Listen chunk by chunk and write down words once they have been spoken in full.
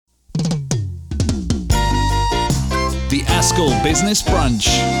The Askell Business Brunch.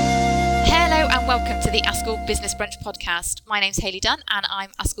 Hello and welcome to the Askell Business Brunch podcast. My name's Hayley Dunn and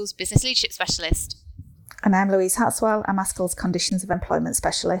I'm Askell's Business Leadership Specialist. And I'm Louise Hatswell. I'm Askell's Conditions of Employment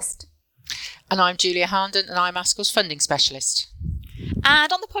Specialist. And I'm Julia Harnden and I'm Askell's Funding Specialist.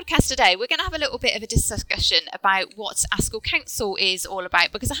 And on the podcast today, we're going to have a little bit of a discussion about what Askell Council is all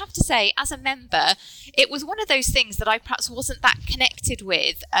about, because I have to say, as a member, it was one of those things that I perhaps wasn't that connected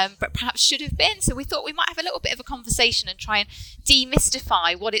with, but perhaps should have been. So we thought we might have a little bit of a conversation and try and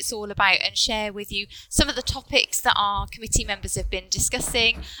demystify what it's all about and share with you some of the topics that our committee members have been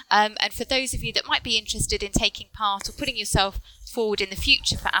discussing. And for those of you that might be interested in taking part or putting yourself forward in the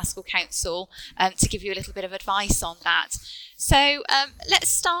future for Askell Council, to give you a little bit of advice on that. So let's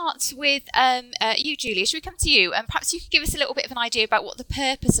start with you, Julia. Should we come to you? And perhaps you could give us a little bit of an idea about what the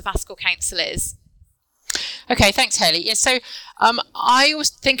purpose of Askell Council is. Okay, thanks, Hayley. Yeah, so I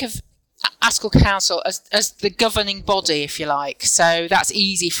always think of Askell Council as the governing body, if you like. So that's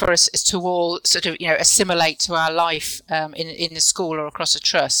easy for us to all sort of, assimilate to our life in the school or across a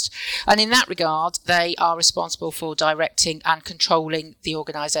trust. And in that regard, they are responsible for directing and controlling the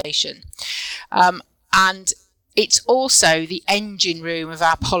organisation. And it's also the engine room of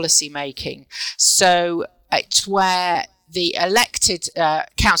our policy making. So it's where the elected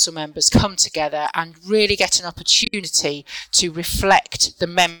council members come together and really get an opportunity to reflect the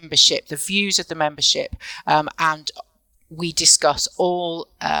membership, the views of the membership, and we discuss all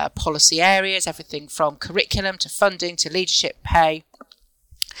policy areas, everything from curriculum to funding to leadership pay.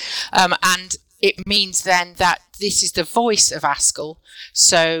 And it means then that this is the voice of Askell.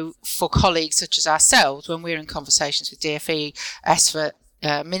 So for colleagues such as ourselves, when we're in conversations with DfE, ESFA,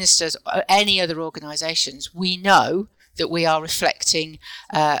 ministers, or any other organisations, we know that we are reflecting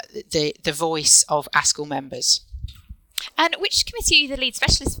the voice of Askell members. And which committee are you the lead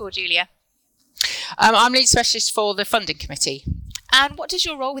specialist for, Julia? I'm lead specialist for the funding committee. And what does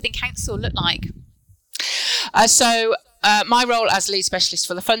your role within council look like? My role as lead specialist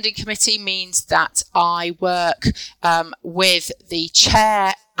for the funding committee means that I work with the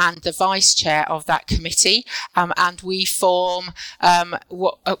chair and the vice chair of that committee, and we form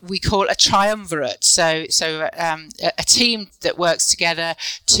what we call a triumvirate. So a team that works together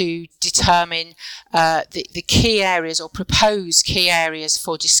to determine the key areas or propose key areas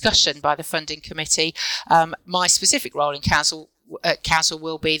for discussion by the funding committee. My specific role in council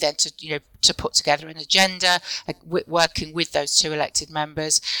will be then to put together an agenda, working with those two elected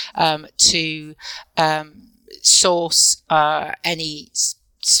members to source any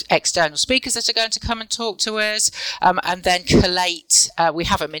external speakers that are going to come and talk to us, and then collate. We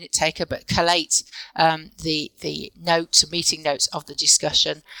have a minute taker, but collate the notes, meeting notes of the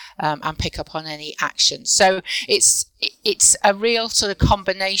discussion, and pick up on any action. So it's a real sort of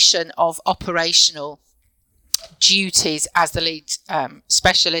combination of operational duties as the lead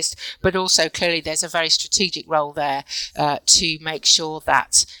specialist, but also clearly there's a very strategic role there to make sure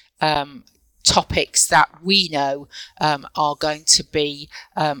that topics that we know are going to be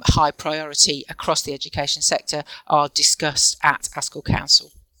high priority across the education sector are discussed at Askell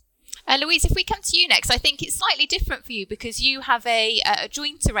Council. Louise, if we come to you next, I think it's slightly different for you because you have a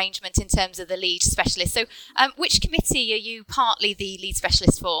joint arrangement in terms of the lead specialist. So which committee are you partly the lead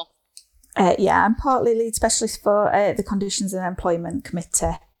specialist for? I'm partly lead specialist for the Conditions of Employment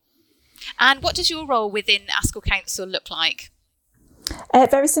Committee. And what does your role within Askell Council look like?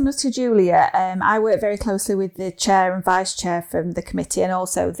 Very similar to Julia. I work very closely with the chair and vice chair from the committee, and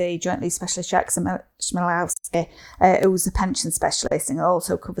also the joint lead specialist, Jack Smilowski, who's a pension specialist and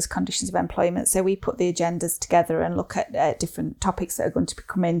also covers conditions of employment. So we put the agendas together and look at different topics that are going to be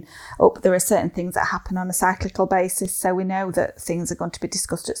coming up. There are certain things that happen on a cyclical basis, so we know that things are going to be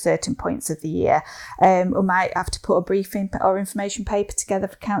discussed at certain points of the year. We might have to put a briefing or information paper together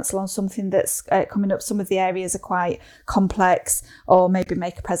for council on something that's coming up. Some of the areas are quite complex, or maybe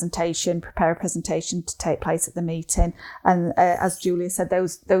make a presentation, prepare a presentation to take place at the meeting. And as Julia said,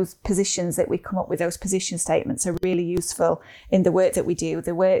 those positions that we come up with, those position statements are really useful in the work that we do,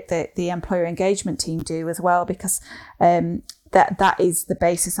 the work that the employer engagement team do as well, because that is the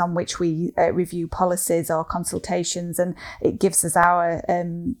basis on which we review policies or consultations, and it gives us our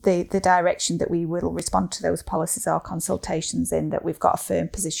the direction that we will respond to those policies or consultations in, that we've got a firm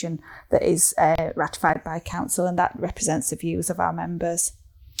position that is ratified by council, and that represents the views of our members.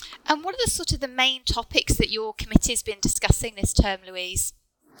 And what are the main topics that your committee's been discussing this term, Louise?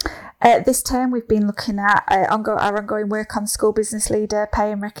 This term we've been looking at our ongoing work on school business leader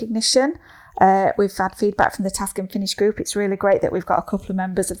pay and recognition. We've had feedback from the Task and Finish group. It's really great that we've got a couple of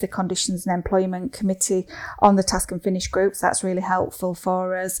members of the Conditions and Employment Committee on the Task and Finish groups. That's really helpful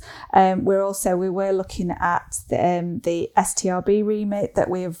for us. We were looking at the STRB remit that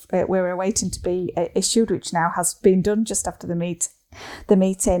we're awaiting to be issued, which now has been done just after the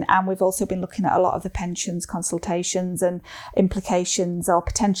meeting, and we've also been looking at a lot of the pensions consultations and implications or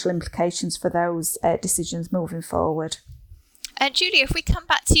potential implications for those decisions moving forward. Julia, if we come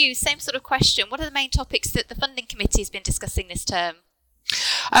back to you, same sort of question. What are the main topics that the funding committee has been discussing this term?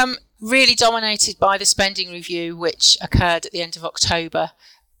 Really dominated by the spending review, which occurred at the end of October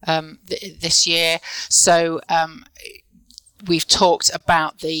this year. So we've talked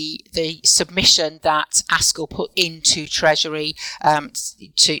about the submission that ASCL put into Treasury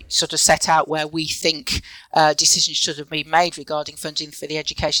to sort of set out where we think decisions should have been made regarding funding for the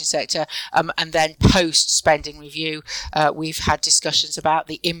education sector. And then post spending review, we've had discussions about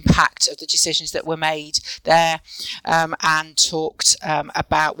the impact of the decisions that were made there, and talked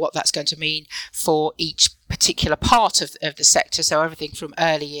about what that's going to mean for each particular part of the sector, so everything from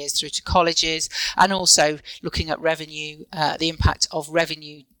early years through to colleges, and also looking at revenue, the impact of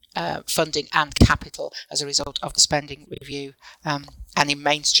revenue funding and capital as a result of the spending review, and in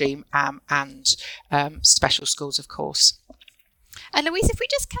mainstream and special schools, of course. And Louise, if we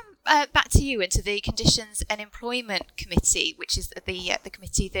just come back to you and to the Conditions and Employment Committee, which is the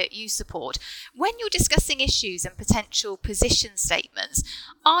committee that you support, when you're discussing issues and potential position statements,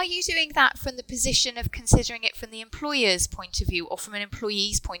 are you doing that from the position of considering it from the employer's point of view or from an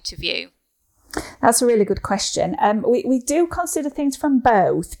employee's point of view? That's a really good question. We do consider things from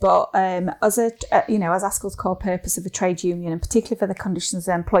both, but as ASCL's core purpose of a trade union, and particularly for the Conditions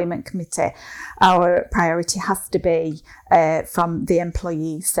and Employment Committee, our priority has to be from the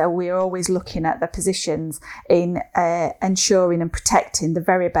employees. So we're always looking at the positions in ensuring and protecting the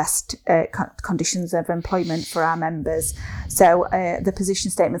very best conditions of employment for our members. So the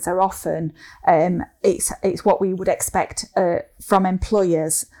position statements are often it's what we would expect from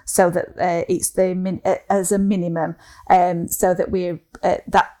employers, so that it's as a minimum, so that we're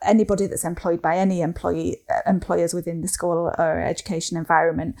that anybody that's employed by any employers within the school or education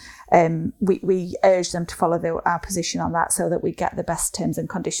environment, we urge them to follow our position on that, so that we get the best terms and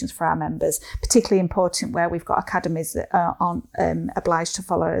conditions for our members. Particularly important where we've got academies that aren't obliged to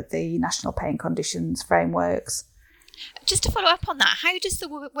follow the national pay and conditions frameworks. Just to follow up on that, how does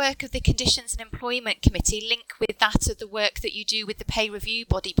the work of the Conditions and Employment Committee link with that of the work that you do with the pay review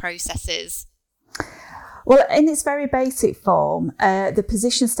body processes? Well, in its very basic form, the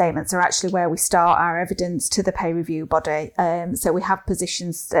position statements are actually where we start our evidence to the pay review body. So we have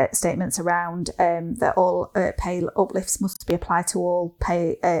position statements around that all pay uplifts must be applied to all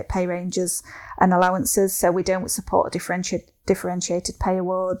pay ranges and allowances. So we don't support differentiated pay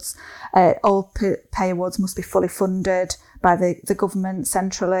awards. All pay awards must be fully funded by the government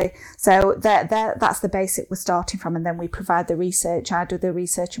centrally. So that's the basic we're starting from, and then we provide the research. I do the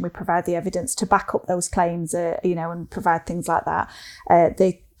research and we provide the evidence to back up those claims, and provide things like that.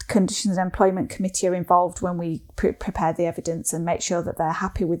 The Conditions and Employment Committee are involved when we prepare the evidence and make sure that they're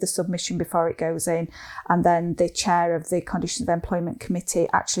happy with the submission before it goes in. And then the chair of the Conditions of Employment Committee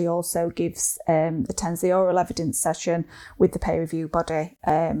actually also attends the oral evidence session with the pay review body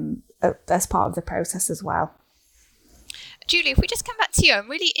as part of the process as well. Julie, if we just come back to you, I'm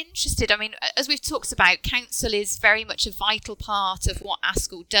really interested. I mean, as we've talked about, council is very much a vital part of what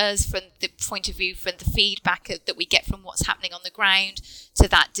ASCL does from the point of view, from the feedback that we get from what's happening on the ground to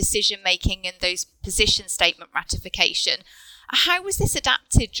that decision making and those position statement ratification. How was this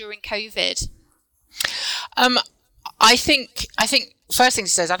adapted during COVID? I think first thing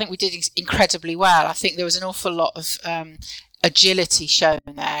to say is I think we did incredibly well. I think there was an awful lot of agility shown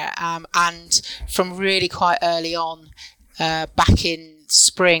there, and from really quite early on. Back in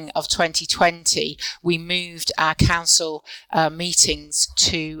spring of 2020, we moved our council meetings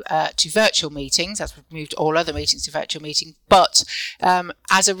to virtual meetings, as we've moved all other meetings to virtual meetings. But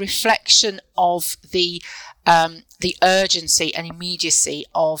as a reflection of the urgency and immediacy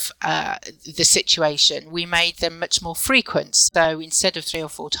of the situation, we made them much more frequent. So instead of 3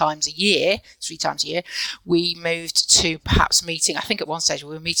 times a year, we moved to perhaps meeting. I think at one stage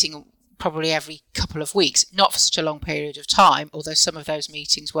we were meeting probably every couple of weeks, not for such a long period of time, although some of those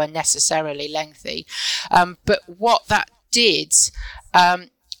meetings were necessarily lengthy. But what that did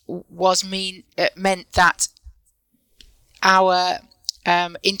meant that our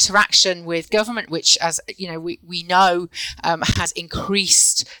interaction with government, which, as you know, we know has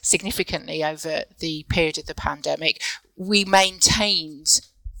increased significantly over the period of the pandemic, we maintained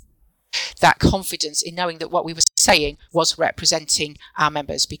that confidence in knowing that what we were saying was representing our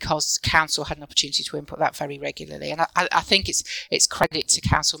members, because council had an opportunity to input that very regularly. And I think it's credit to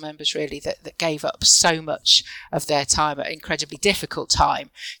council members really that gave up so much of their time at an incredibly difficult time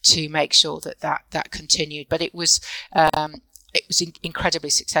to make sure that continued. But it was incredibly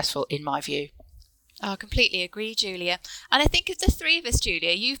successful in my view. I completely agree, Julia. And I think of the three of us,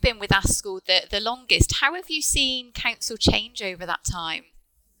 Julia, you've been with ASCL the longest. How have you seen council change over that time?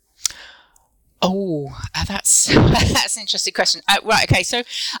 Oh, that's an interesting question. Right, okay. So,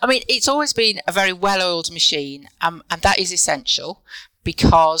 I mean, it's always been a very well-oiled machine, and that is essential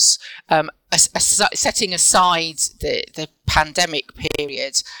because setting aside the pandemic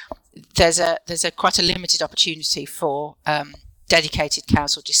period, there's a quite a limited opportunity for dedicated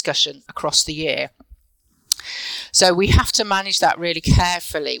council discussion across the year. So we have to manage that really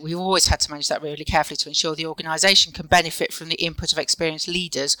carefully. We've always had to manage that really carefully to ensure the organisation can benefit from the input of experienced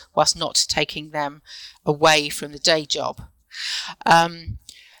leaders whilst not taking them away from the day job.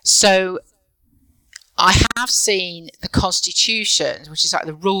 So I have seen the constitution, which is like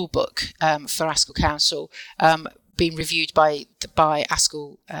the rule book for ASCL Council, being reviewed by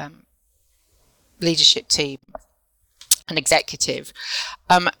ASCL leadership team and executive.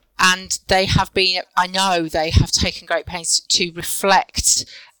 And they have been, I know they have taken great pains to reflect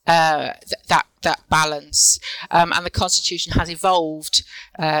that balance. And the Constitution has evolved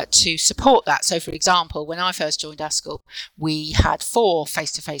to support that. So, for example, when I first joined ASCL, we had 4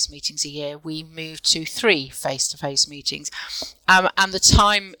 face-to-face meetings a year. We moved to 3 face-to-face meetings. And the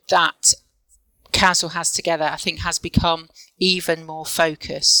time that Council has together, I think, has become even more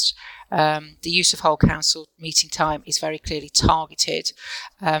focused. The use of whole council meeting time is very clearly targeted.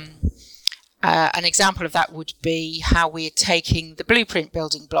 An example of that would be how we are taking the blueprint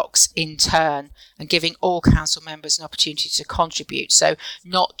building blocks in turn and giving all council members an opportunity to contribute. So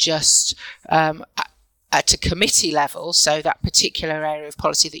not just at a committee level, so that particular area of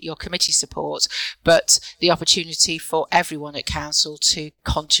policy that your committee supports, but the opportunity for everyone at council to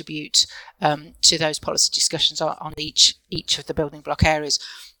contribute to those policy discussions on each of the building block areas,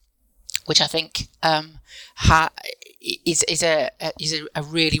 which I think is a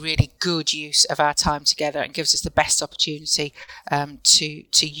really, really good use of our time together and gives us the best opportunity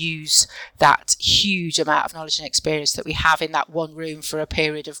to use that huge amount of knowledge and experience that we have in that one room for a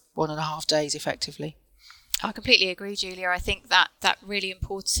period of 1.5 days effectively. I completely agree, Julia. I think that really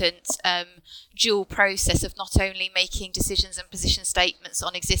important dual process of not only making decisions and position statements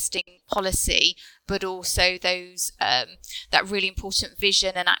on existing policy, but also those that really important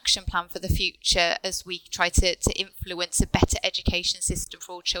vision and action plan for the future as we try to influence a better education system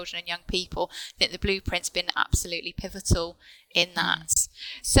for all children and young people. I think the blueprint's been absolutely pivotal in that.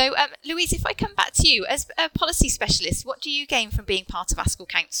 So, Louise, if I come back to you, as a policy specialist, what do you gain from being part of ASCL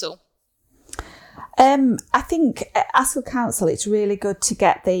Council? I think at ASCL Council, it's really good to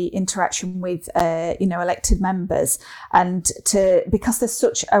get the interaction with, elected members, and because there's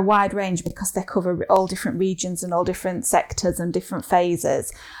such a wide range, because they cover all different regions and all different sectors and different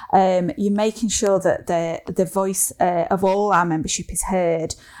phases. You're making sure that the voice of all our membership is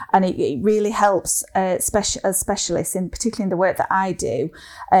heard, and it really helps, as specialists, particularly in the work that I do,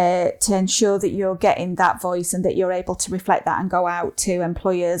 to ensure that you're getting that voice and that you're able to reflect that and go out to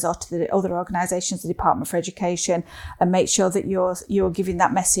employers or to the other organisations, the Department for Education, and make sure that you're giving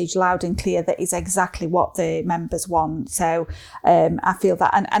that message loud and clear that is exactly what the members want. So I feel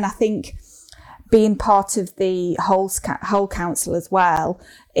that, and I think being part of the whole council as well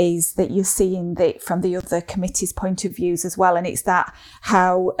is that you're seeing from the other committees' point of views as well, and it's that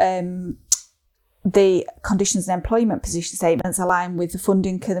how the conditions and employment position statements align with the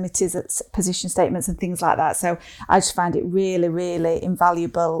funding committee's position statements and things like that. So I just find it really, really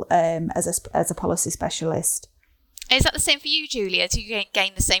invaluable as a policy specialist. Is that the same for you, Julia? Do you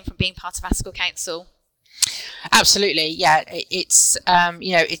gain the same from being part of ASCL Council? Absolutely, yeah. It's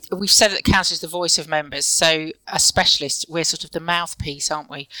we've said that council is the voice of members. So as specialists, we're sort of the mouthpiece, aren't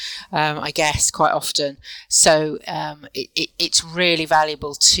we? I guess quite often. So it's really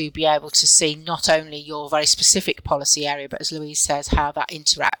valuable to be able to see not only your very specific policy area, but as Louise says, how that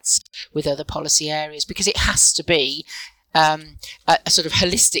interacts with other policy areas, because it has to be a sort of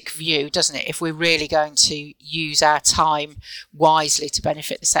holistic view, doesn't it? If we're really going to use our time wisely to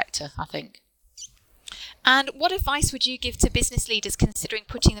benefit the sector, I think. And what advice would you give to business leaders considering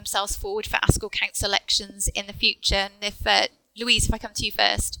putting themselves forward for ASCL Council elections in the future? And if Louise, if I come to you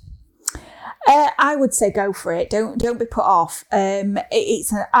first. I would say go for it. Don't be put off.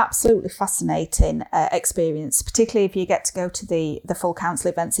 It's an absolutely fascinating experience, particularly if you get to go to the full council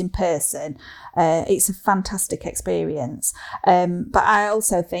events in person. It's a fantastic experience. But I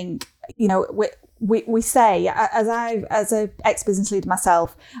also think we say, as a ex-business leader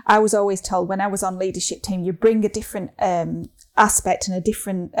myself, I was always told when I was on leadership team, you bring a different aspect and a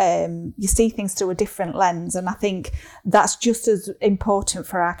different, you see things through a different lens. And I think that's just as important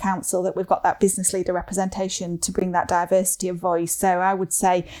for our council, that we've got that business leader representation to bring that diversity of voice. So I would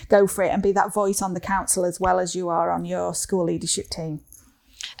say go for it and be that voice on the council as well as you are on your school leadership team.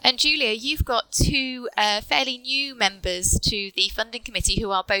 And Julia, you've got two fairly new members to the funding committee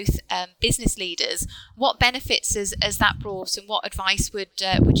who are both business leaders. What benefits has that brought, and what advice would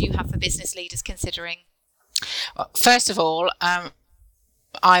you have for business leaders considering? Well, first of all,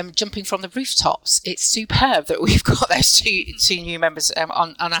 I'm jumping from the rooftops. It's superb that we've got those two new members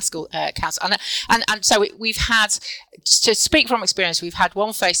on our school council, and so we've had, to speak from experience, we've had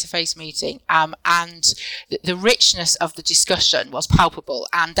one face-to-face meeting, and the richness of the discussion was palpable,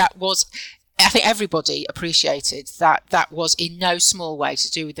 and that was, I think everybody appreciated that was in no small way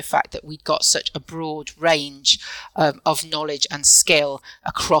to do with the fact that we'd got such a broad range of knowledge and skill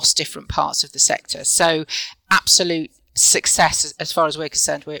across different parts of the sector. So absolute success as far as we're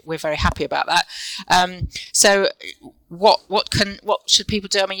concerned. We're very happy about that. So what should people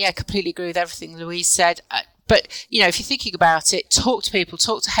do? I mean, yeah, completely agree with everything Louise said. But, if you're thinking about it, talk to people,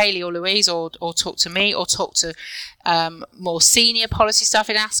 talk to Hayley or Louise, or talk to me, or talk to more senior policy staff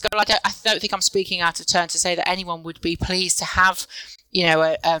in ASCO. I don't think I'm speaking out of turn to say that anyone would be pleased to have,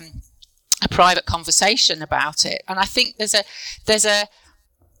 a private conversation about it. And I think there's a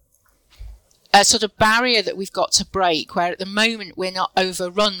sort of barrier that we've got to break, where at the moment we're not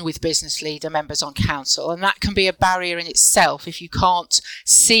overrun with business leader members on council, and that can be a barrier in itself if you can't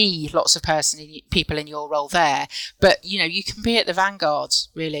see lots of people in your role there. But you can be at the vanguard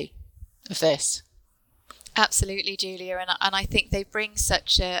really of this. Absolutely, Julia, and I think they bring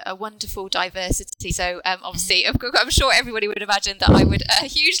such a wonderful diversity. So obviously, I'm sure everybody would imagine that I would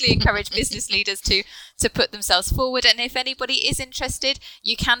hugely encourage business leaders to put themselves forward. And if anybody is interested,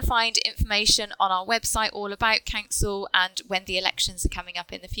 you can find information on our website all about council and when the elections are coming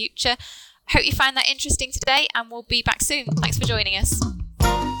up in the future. Hope you find that interesting today, and we'll be back soon. Thanks for joining us.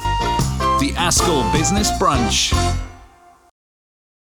 The Askell Business Brunch.